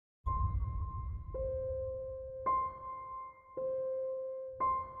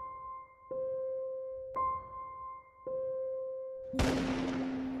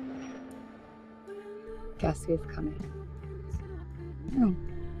Guess who's coming? No.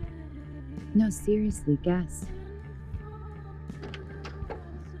 No, seriously, guess.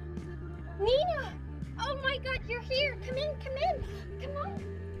 Nina! Oh my God, you're here! Come in, come in! Come on!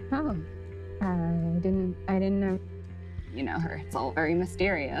 Oh. I didn't know. You know her, it's all very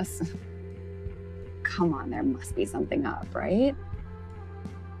mysterious. Come on, there must be something up, right?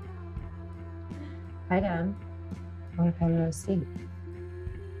 Hi, Dan. I want to come to a seat.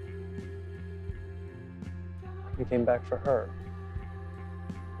 You came back for her,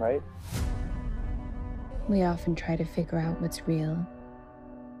 right? We often try to figure out what's real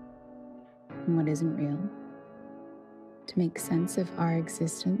and what isn't real, to make sense of our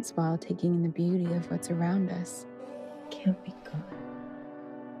existence while taking in the beauty of what's around us. Can't be good.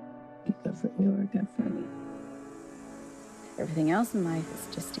 Be good for you or good for me. Everything else in life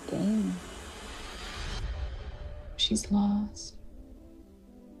is just a game. She's lost.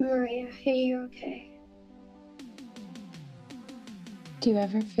 Maria, are you okay? Do you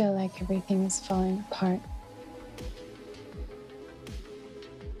ever feel like everything is falling apart?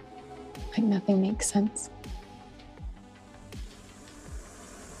 Like nothing makes sense?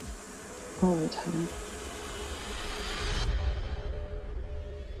 All the time.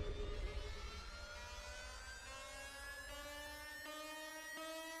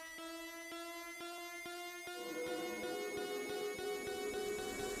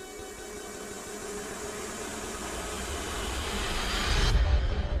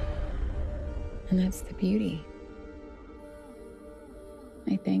 And that's the beauty,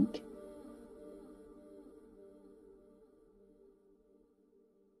 I think.